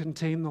scroll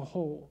contain the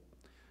whole,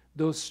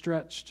 though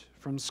stretched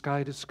from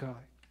sky to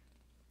sky.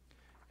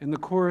 And the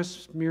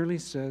chorus merely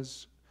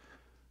says,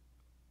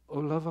 O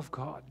love of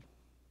God,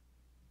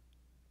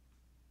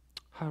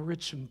 how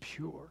rich and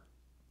pure,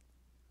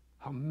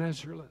 how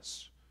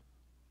measureless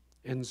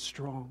and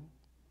strong.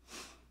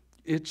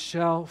 It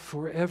shall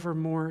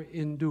forevermore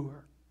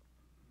endure,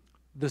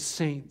 the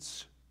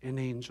saints' and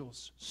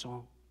angels'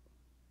 song.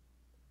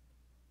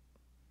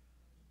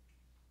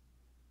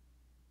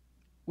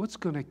 What's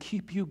going to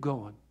keep you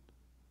going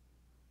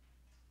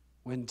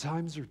when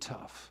times are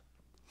tough?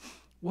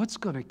 What's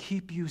going to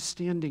keep you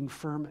standing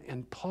firm?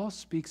 And Paul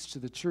speaks to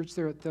the church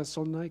there at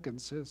Thessalonica and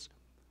says,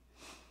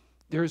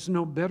 there is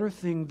no better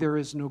thing, there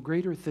is no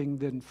greater thing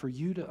than for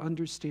you to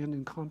understand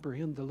and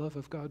comprehend the love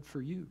of God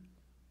for you.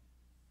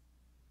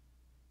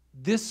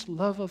 This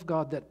love of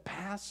God that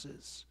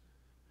passes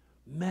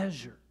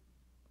measure.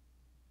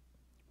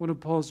 One of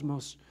Paul's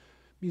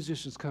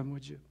musicians, come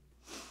would you?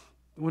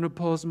 One of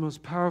Paul's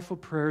most powerful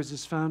prayers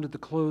is found at the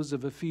close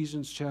of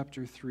Ephesians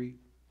chapter 3.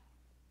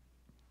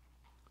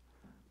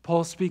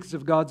 Paul speaks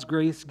of God's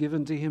grace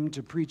given to him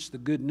to preach the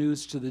good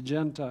news to the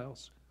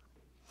Gentiles,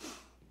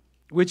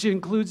 which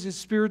includes his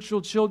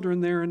spiritual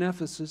children there in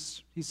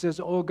Ephesus. He says,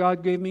 oh,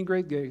 God gave me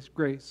great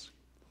grace.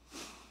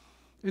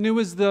 And it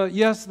was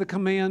the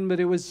command, but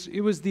it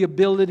was the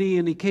ability,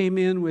 and he came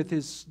in with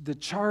the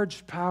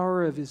charged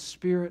power of his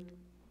Spirit.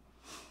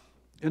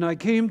 And I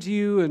came to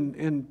you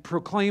and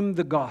proclaimed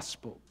the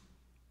gospel.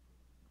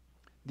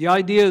 The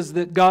idea is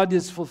that God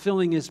is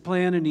fulfilling His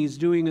plan and He's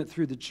doing it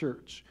through the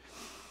church.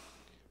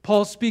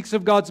 Paul speaks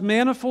of God's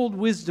manifold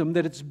wisdom,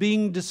 that it's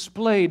being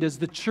displayed as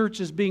the church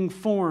is being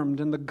formed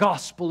and the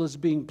gospel is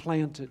being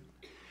planted.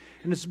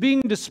 And it's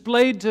being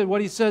displayed to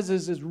what he says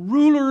is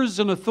rulers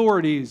and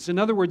authorities. In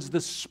other words, the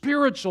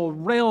spiritual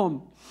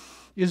realm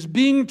is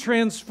being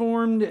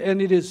transformed and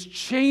it is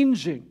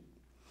changing.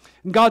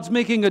 And God's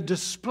making a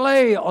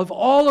display of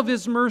all of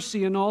His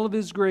mercy and all of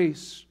His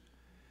grace.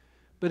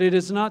 But it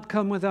has not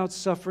come without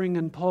suffering,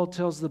 and Paul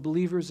tells the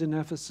believers in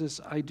Ephesus,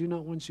 I do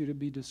not want you to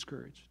be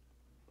discouraged.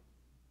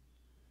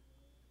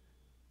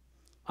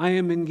 I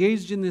am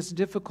engaged in this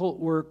difficult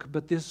work,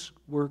 but this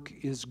work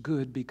is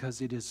good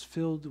because it is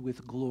filled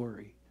with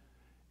glory.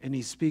 And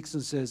he speaks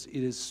and says,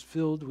 it is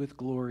filled with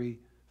glory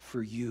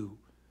for you,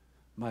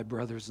 my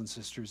brothers and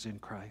sisters in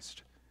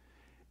Christ.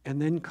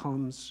 And then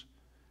comes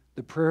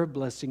the prayer of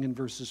blessing in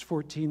verses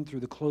 14 through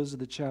the close of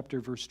the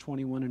chapter, verse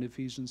 21 in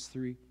Ephesians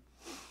 3.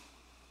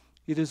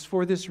 It is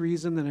for this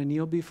reason that I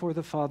kneel before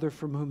the Father,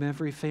 from whom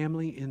every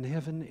family in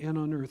heaven and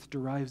on earth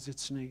derives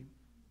its name.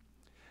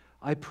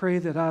 I pray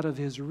that out of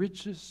his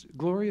riches,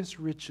 glorious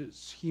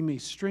riches, he may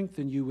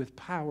strengthen you with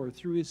power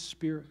through his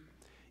Spirit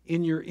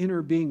in your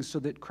inner being, so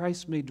that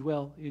Christ may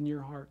dwell in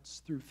your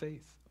hearts through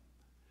faith.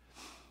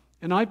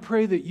 And I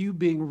pray that you,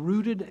 being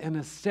rooted and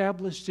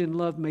established in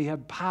love, may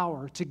have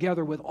power,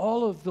 together with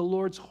all of the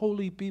Lord's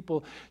holy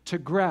people, to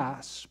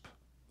grasp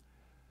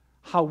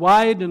how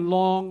wide and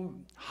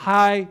long,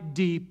 high,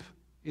 deep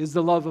is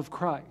the love of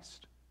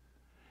Christ.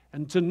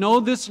 And to know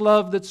this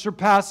love that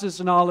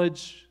surpasses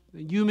knowledge,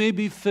 that you may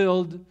be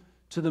filled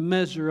to the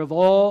measure of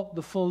all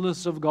the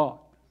fullness of God.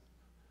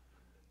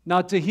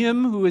 Now to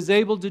him who is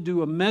able to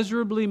do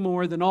immeasurably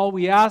more than all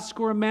we ask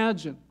or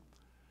imagine,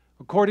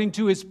 according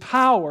to his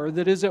power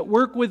that is at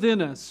work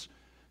within us,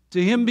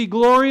 to him be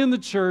glory in the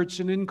church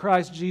and in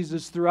Christ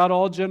Jesus throughout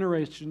all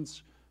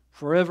generations,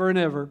 forever and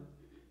ever.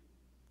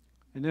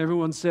 And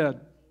everyone said,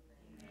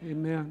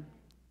 Amen.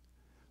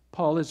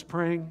 Paul is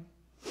praying.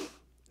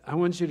 I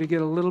want you to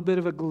get a little bit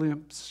of a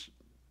glimpse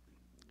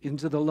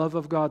into the love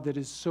of God that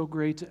is so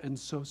great and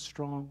so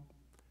strong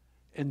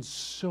and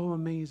so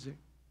amazing.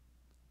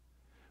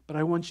 But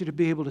I want you to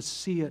be able to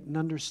see it and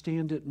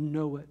understand it and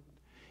know it,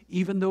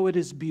 even though it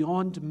is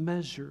beyond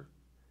measure.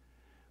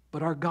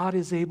 But our God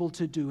is able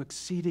to do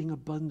exceeding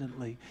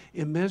abundantly,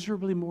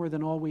 immeasurably more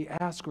than all we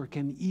ask or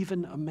can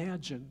even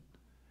imagine.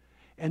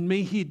 And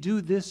may he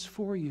do this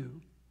for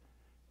you,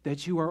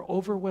 that you are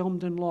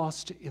overwhelmed and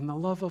lost in the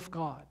love of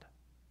God,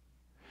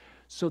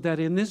 so that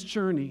in this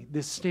journey,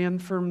 this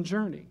stand firm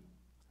journey,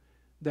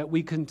 that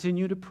we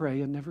continue to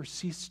pray and never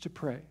cease to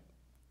pray,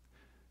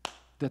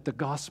 that the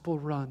gospel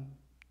run,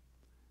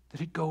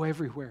 that it go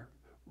everywhere,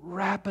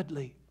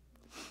 rapidly,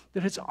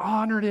 that it's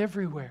honored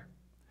everywhere,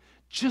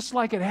 just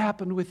like it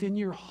happened within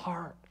your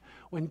heart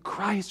when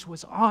Christ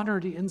was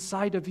honored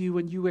inside of you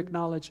and you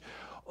acknowledge,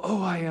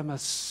 oh, I am a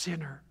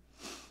sinner,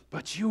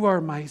 but you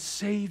are my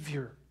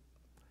Savior.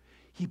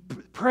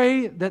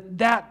 Pray that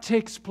that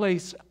takes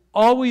place,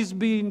 always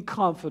being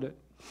confident.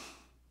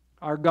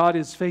 Our God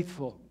is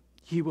faithful.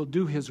 He will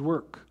do his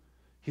work.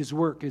 His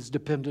work is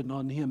dependent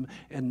on him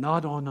and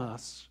not on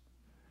us.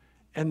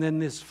 And then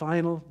this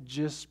final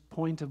just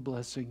point of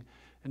blessing.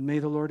 And may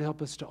the Lord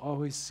help us to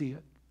always see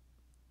it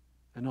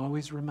and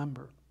always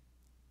remember.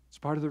 It's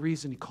part of the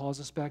reason he calls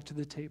us back to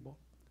the table.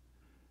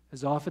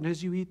 As often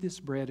as you eat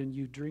this bread and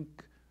you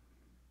drink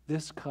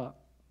this cup,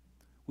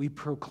 we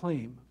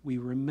proclaim, we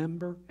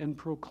remember and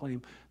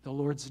proclaim the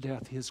Lord's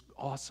death, his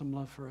awesome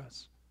love for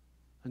us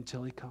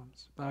until he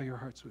comes. Bow your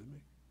hearts with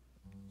me.